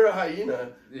 You hear a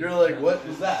hyena, you're like, what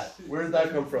is that? Where did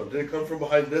that come from? Did it come from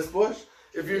behind this bush?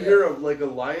 If you hear a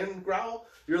lion growl,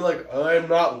 you're like, I'm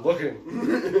not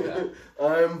looking.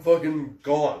 I'm fucking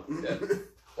gone. Yeah.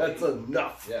 That's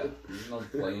enough. Yeah, there's no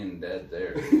playing dead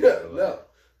there. No.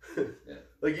 Yeah.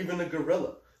 Like even a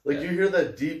gorilla. Like you hear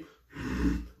that deep,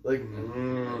 like,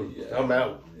 I'm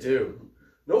out, dude.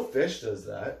 No fish does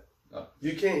that. Oh.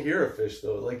 You can't hear a fish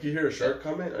though. Like you hear a shark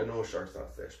coming. I know a shark's not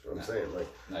a fish, but I'm saying like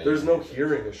there's no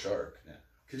hearing a shark. Yeah.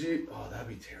 Could you? Oh, that'd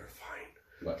be terrifying.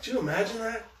 What? Could you imagine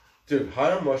that, dude?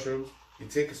 High on mushrooms, you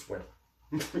take a swim.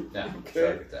 Yeah, Okay.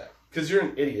 shark attack. Because you're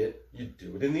an idiot, you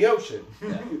do it in the ocean.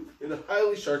 Yeah. In a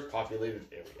highly shark-populated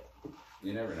area.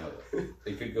 You never know.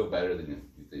 It could go better than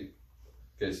you think,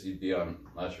 because you'd be on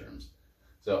mushrooms.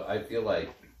 So I feel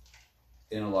like,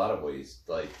 in a lot of ways,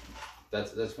 like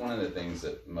that's one of the things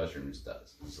that mushrooms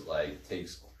does. It's like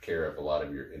takes care of a lot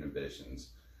of your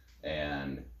inhibitions,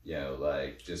 and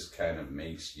like just kind of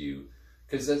makes you.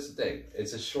 Because that's the thing.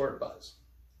 It's a short buzz.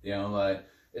 Like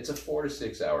it's a 4 to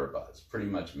 6 hour buzz, pretty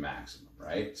much maximum,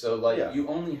 right? So like you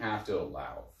only have to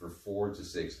allow for 4 to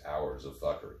 6 hours of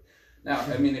fuckery. Now,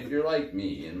 I mean, if you're like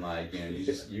me and like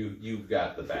you've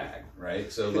got the bag, right?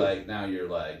 So like now you're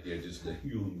just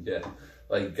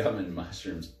like gumming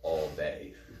mushrooms all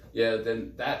day. Yeah,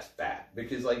 then that's bad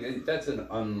because like that's an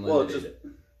unlimited.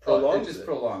 It just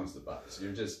prolongs the buzz.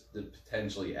 You're just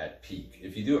potentially at peak.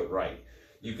 If you do it right,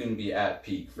 you can be at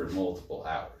peak for multiple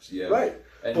hours. Yeah, right.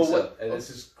 And this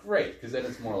is great because then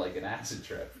it's more like an acid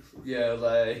trip.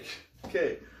 Like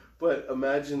okay, but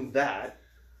imagine that,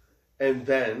 and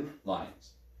then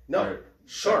lions. No,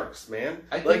 sharks, man.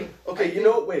 You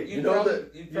know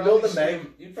the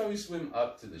mag. You'd probably swim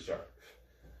up to the shark.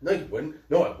 No, you wouldn't.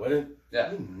 No, I wouldn't.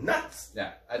 Yeah, you're nuts.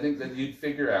 Yeah, I think that you'd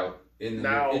figure out in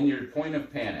your point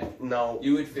of panic. No,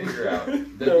 you would figure out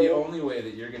that the only way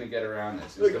that you're going to get around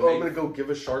this is I'm going to go give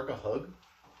a shark a hug.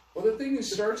 Well, the thing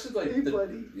is, sharks are like,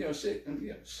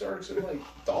 sharks are like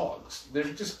dogs. They're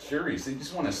just curious. They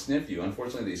just want to sniff you.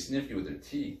 Unfortunately, they sniff you with their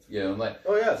teeth. So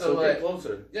get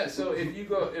closer. Yeah, so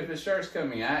if a shark's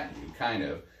coming at you, kind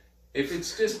of, if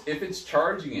it's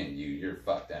charging at you, you're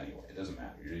fucked anyway. It doesn't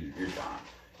matter. You're gone.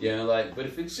 But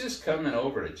if it's just coming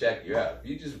over to check you out, if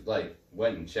you just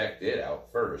went and checked it out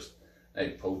first,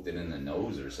 poked it in the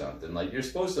nose or something, you're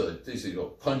supposed to basically go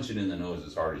punch it in the nose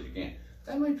as hard as you can.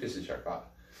 That might piss the shark off.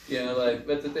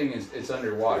 But the thing is, it's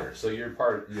underwater, so your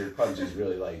punch is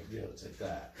really it's like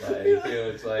that.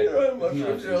 It's like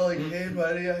mushrooms are like, hey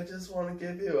buddy, I just want to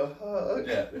give you a hug.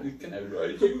 Yeah, can I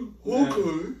ride you?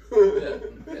 Okay.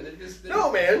 They're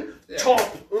no man,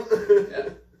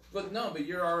 chomp. But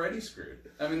you're already screwed.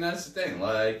 I mean, that's the thing.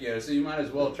 So you might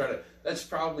as well try to. That's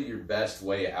probably your best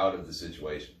way out of the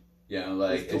situation.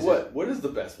 What? What is the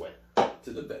best way?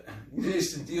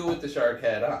 Is to deal with the shark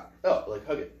head on. Oh,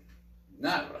 hug it.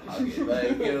 Not hug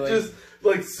it. Just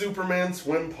like Superman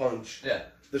swim punch. Yeah.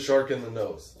 The shark in the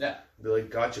nose. Yeah. Be like,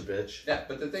 gotcha, bitch. Yeah,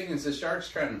 but the thing is, the shark's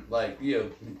trying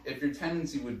if your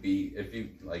tendency would be, if you,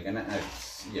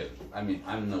 I mean,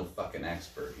 I'm no fucking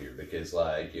expert here because,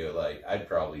 I'd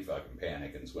probably fucking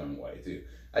panic and swim away, too.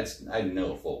 I'd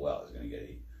know full well I was going to get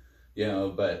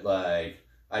eaten. But,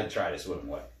 I'd try to swim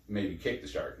away. Maybe kick the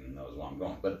shark in the nose while I'm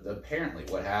going. But apparently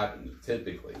what happens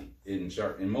typically in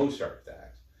most shark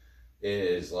attacks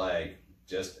is,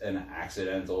 just an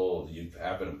accidental, you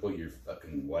happen to put your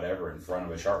fucking whatever in front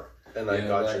of a shark. And I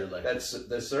got your leg. That's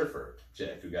the surfer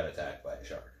chick who got attacked by a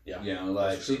shark.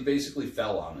 Yeah. She basically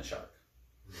fell on the shark.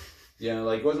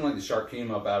 It wasn't like the shark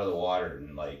came up out of the water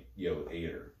and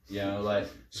ate her.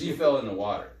 She fell in the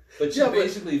water. But she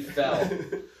basically fell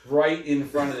right in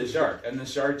front of the shark. And the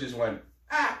shark just went,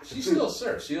 she still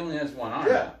surfs. She only has one arm.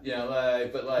 Yeah.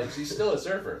 But she's still a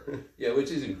surfer. Yeah,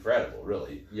 which is incredible,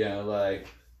 really.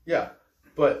 Yeah.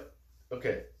 But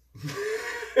okay.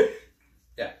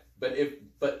 Yeah.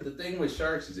 But the thing with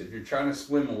sharks is if you're trying to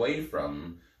swim away from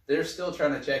them, they're still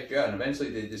trying to check you out, and eventually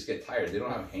they just get tired. They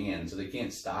don't have hands, so they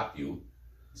can't stop you.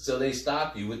 So they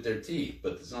stop you with their teeth,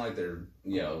 but it's not like they're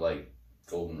like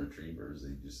golden retrievers.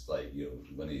 They just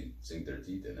when they sink their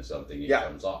teeth into something, it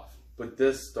comes off. But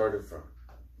this started from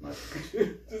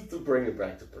just to bring it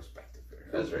back to perspective here.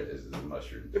 That's right. This is the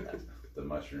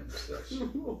mushroom stuff.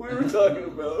 We were talking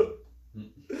about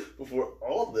before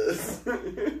all this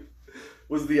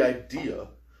was the idea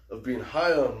of being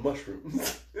high on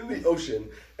mushrooms in the ocean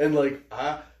and the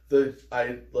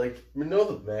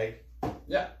Meg.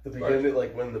 Yeah. The beginning,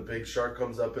 when the big shark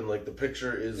comes up and the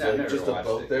picture is just a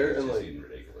boat there and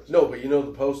ridiculous. No, but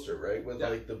the poster, right? With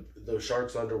the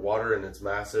shark's underwater and it's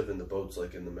massive and the boat's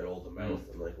in the middle of the mouth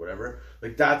and whatever.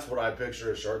 That's what I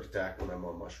picture a shark attack when I'm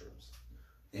on mushrooms.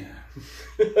 Yeah.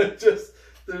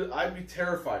 I'd be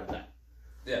terrified of that.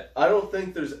 Yeah. I don't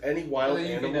think there's any wild You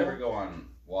animal. can never go on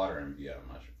water and be out of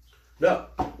mushrooms. No.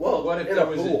 Well, What if in there a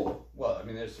was pool. well, I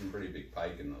mean, there's some pretty big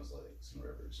pike in those lakes and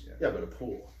rivers. Yeah, Yeah, but a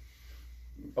pool.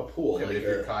 A pool. yeah, like but if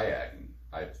you're kayaking,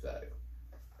 hypothetically,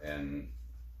 and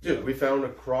dude, we found a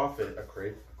crawfish. A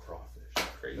crayfish.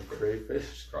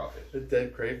 crawfish. A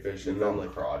dead crayfish. And And then then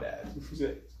like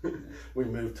crawdads. we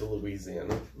moved to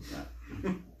Louisiana.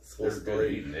 Yeah. This whole They're good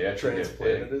story eating. They actually get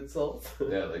transplanted big. itself.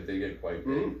 Yeah, like they get quite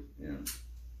big. Mhm. Yeah,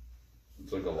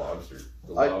 it's like a lobster.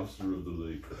 The I- lobster of the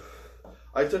lake.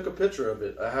 I took a picture of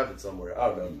it. I have it somewhere. I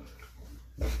don't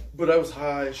know. But I was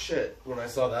high as shit when I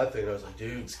saw that thing. I was like,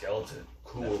 dude, skeleton.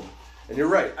 Cool. And you're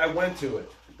right. I went to it.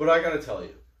 But I gotta tell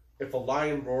you, if a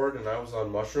lion roared and I was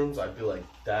on mushrooms, I'd be like,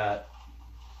 that.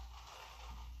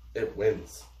 It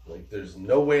wins. Like, there's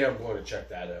no way I'm going to check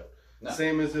that out. No.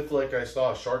 Same as if, like, I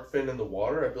saw a shark fin in the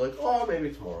water, I'd be like, oh,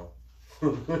 maybe tomorrow.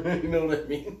 You know what I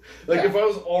mean? Like, Yeah. if I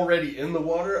was already in the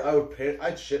water,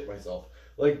 I'd shit myself.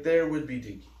 Like, there would be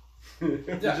dinky. It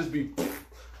would Yeah. just be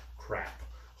crap.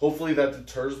 Hopefully that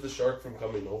deters the shark from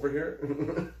coming over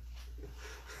here.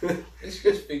 They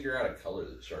should just figure out a color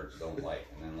that sharks don't like,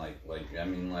 and then like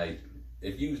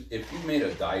if you made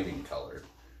a diving color,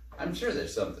 I'm sure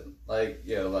there's something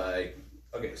okay,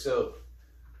 so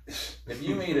if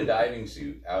you made a diving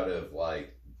suit out of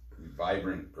like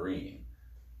vibrant green,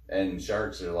 and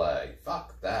sharks are like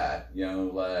fuck that,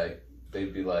 like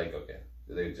they'd be like okay,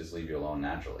 they'd just leave you alone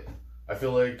naturally. I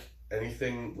feel like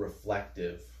anything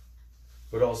reflective,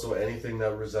 but also anything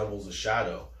that resembles a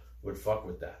shadow would fuck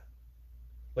with that.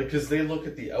 Like, because they look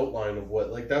at the outline of what,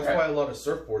 like, that's Right. why a lot of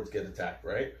surfboards get attacked,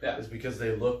 right? Yeah. It's because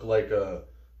they look like a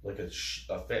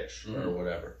fish or Mhm.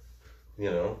 whatever,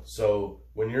 So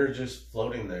when you're just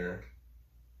floating there,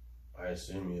 I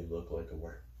assume you look like a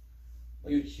worm,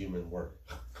 like a human worm.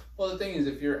 Well, the thing is,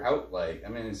 if you're out, like, I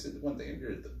mean, it's one thing, if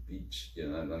you're at the beach, I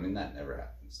mean, that never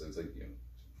happens. So it's like,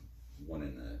 1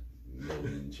 in a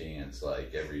million chance,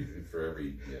 like, for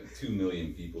every 2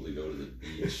 million people to go to the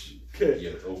beach,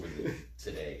 Okay.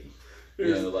 today.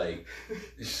 Like,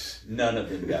 none of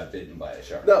them got bitten by a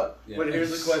shark. No, Yeah. but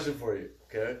here's a question for you,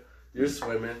 okay? You're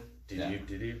swimming. Did Yeah.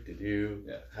 you?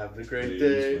 Yeah. Having a great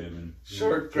day. Swimming.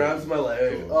 Shark grabs my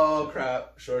leg. Oh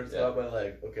crap! Shark's got my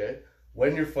leg. Okay.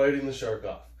 When you're fighting the shark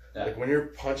off, Yeah. like when you're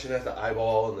punching at the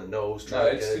eyeball and the nose, No,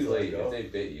 trying it's to get it too to let late. go. If they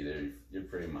bit you, you're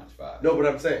pretty much fine. No, but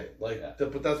I'm saying, like, Yeah.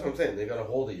 but that's what I'm saying. They got a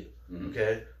hold of you. Mhm.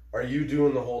 Okay. Are you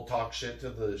doing the whole talk shit to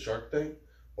the shark thing,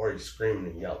 or are you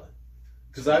screaming and yelling?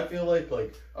 Because I feel like Oh,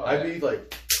 I'd yeah. be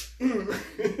like.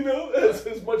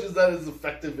 as much as that is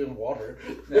effective in water,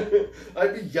 Yeah.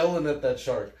 I'd be yelling at that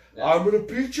shark. Yeah. I'm gonna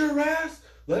beat your ass.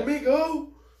 Let me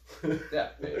go. Yeah,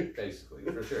 basically,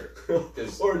 for sure.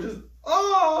 'Cause- Or just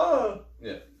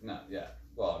Yeah, no, yeah.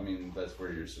 Well, I mean, that's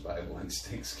where your survival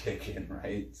instincts kick in,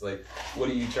 right? It's like, what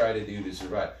do you try to do to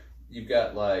survive? You've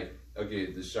got like,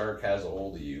 okay, the shark has a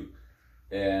hold of you,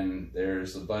 and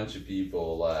there's a bunch of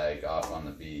people like off on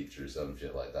the beach or some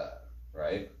shit like that,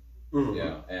 right? Mhm.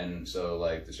 Yeah, and so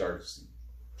like the shark's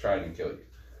trying to kill you.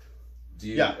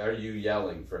 Yeah. Are you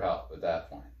yelling for help at that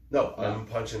point? No, No. I'm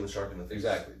punching the shark in the face.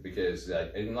 Exactly, because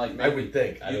like, and like I maybe would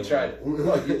think. I you don't try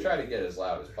know. you try to get as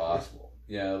loud as possible,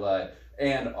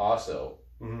 and also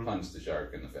Mhm. punch the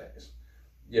shark in the face,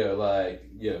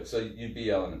 so you'd be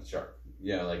yelling at the shark,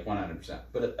 like 100%,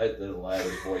 but at the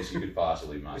loudest voice you could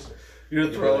possibly muster.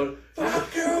 You're throwing.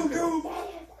 Fuck you,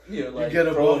 like You get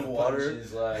above throwing water.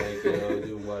 punches, like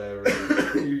doing whatever.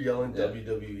 You're yelling Yeah.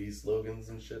 WWE slogans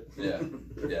and shit.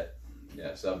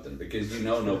 Yeah, something, because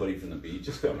nobody from the beach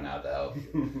is coming out to help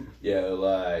you. And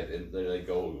they're like,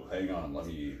 oh, hang on, let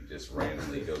me just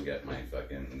randomly go get my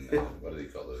fucking, what do they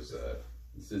call those,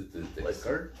 it's just the things,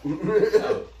 Lifeguard?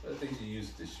 no, the things you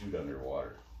use to shoot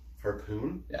underwater.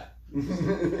 Harpoon? Yeah.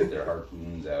 Get their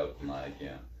harpoons out and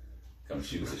come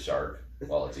shoot the shark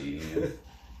while it's eating you.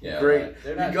 Yeah, Great.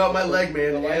 they're You got my leg,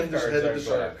 man, the and lifeguards just headed aren't the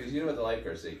going shark. out, because you know what the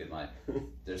lifeguards thinking,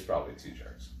 there's probably 2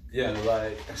 sharks.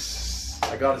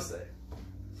 I gotta say,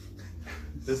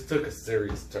 this took a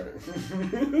serious turn.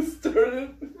 It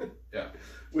started Yeah.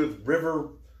 with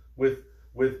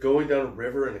going down a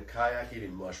river in a kayak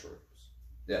eating mushrooms.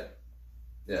 Yeah,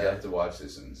 I have to watch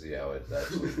this and see how it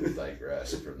actually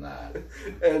digressed from that.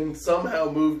 And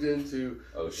somehow moved into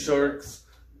Ocean sharks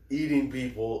eating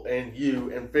people and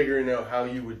you, and figuring out how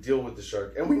you would deal with the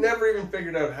shark. And we never even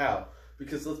figured out how,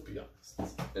 because let's be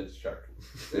honest, It's shark.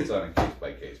 It's on a case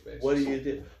by case basis. what do you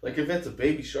do? Like if it's a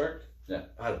baby shark, Yeah.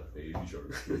 I don't know. Baby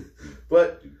shark.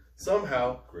 But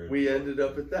somehow we ended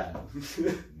up at that.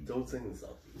 Don't sing the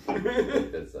song.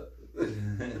 That's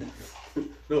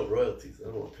No, royalties. I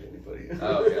don't want to pay anybody.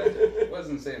 Oh, gotcha. It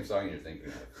wasn't the same song you're thinking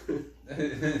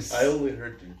of. I only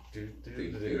heard do.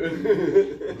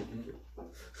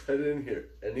 I didn't hear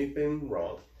anything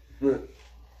wrong. Well,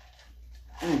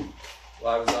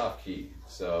 I was off key,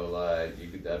 so like you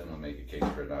could definitely make a case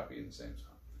for it not being the same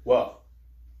song. Well,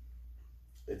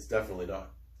 it's definitely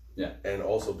not. Yeah. And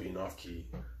also being off key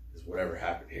is whatever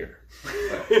happened here.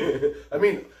 I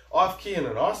mean, off key in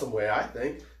an awesome way, I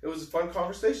think. It was a fun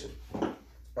conversation.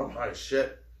 I'm high as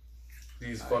shit.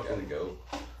 These fucking go.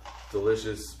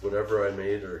 delicious whatever I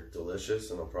made are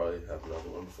delicious, and I'll probably have another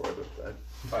one before I go to bed.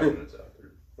 5 minutes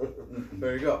after.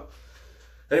 There you go.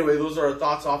 Anyway, those are our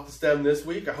thoughts off the stem this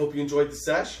week. I hope you enjoyed the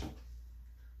sesh.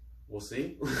 We'll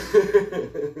see.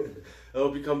 I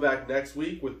hope you come back next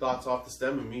week with Thoughts Off the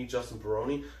Stem and me, Justin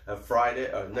Peroni,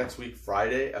 at next week,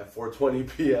 Friday at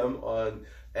 4:20 p.m. on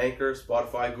Anchor,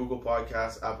 Spotify, Google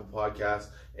Podcasts, Apple Podcasts,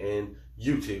 and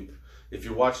YouTube. If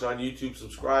you're watching on YouTube,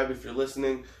 subscribe. If you're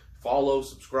listening, follow,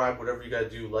 subscribe, whatever you got to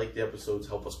do. Like the episodes,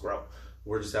 help us grow.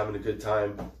 We're just having a good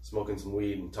time, smoking some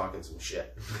weed and talking some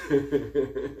shit.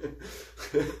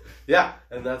 Yeah,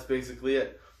 and that's basically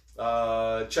it.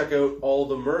 Check out all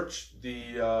the merch,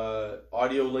 the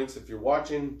audio links if you're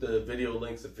watching, the video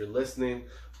links if you're listening,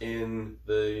 in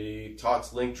the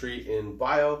Tots link tree in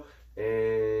bio,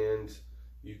 and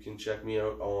you can check me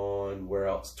out on where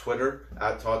else? Twitter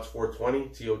at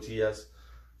Tots420, TOTS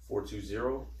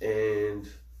 420, and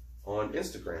on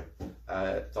Instagram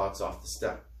at Thoughts Off the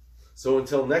Step. So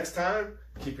until next time,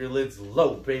 keep your lids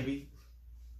low, baby.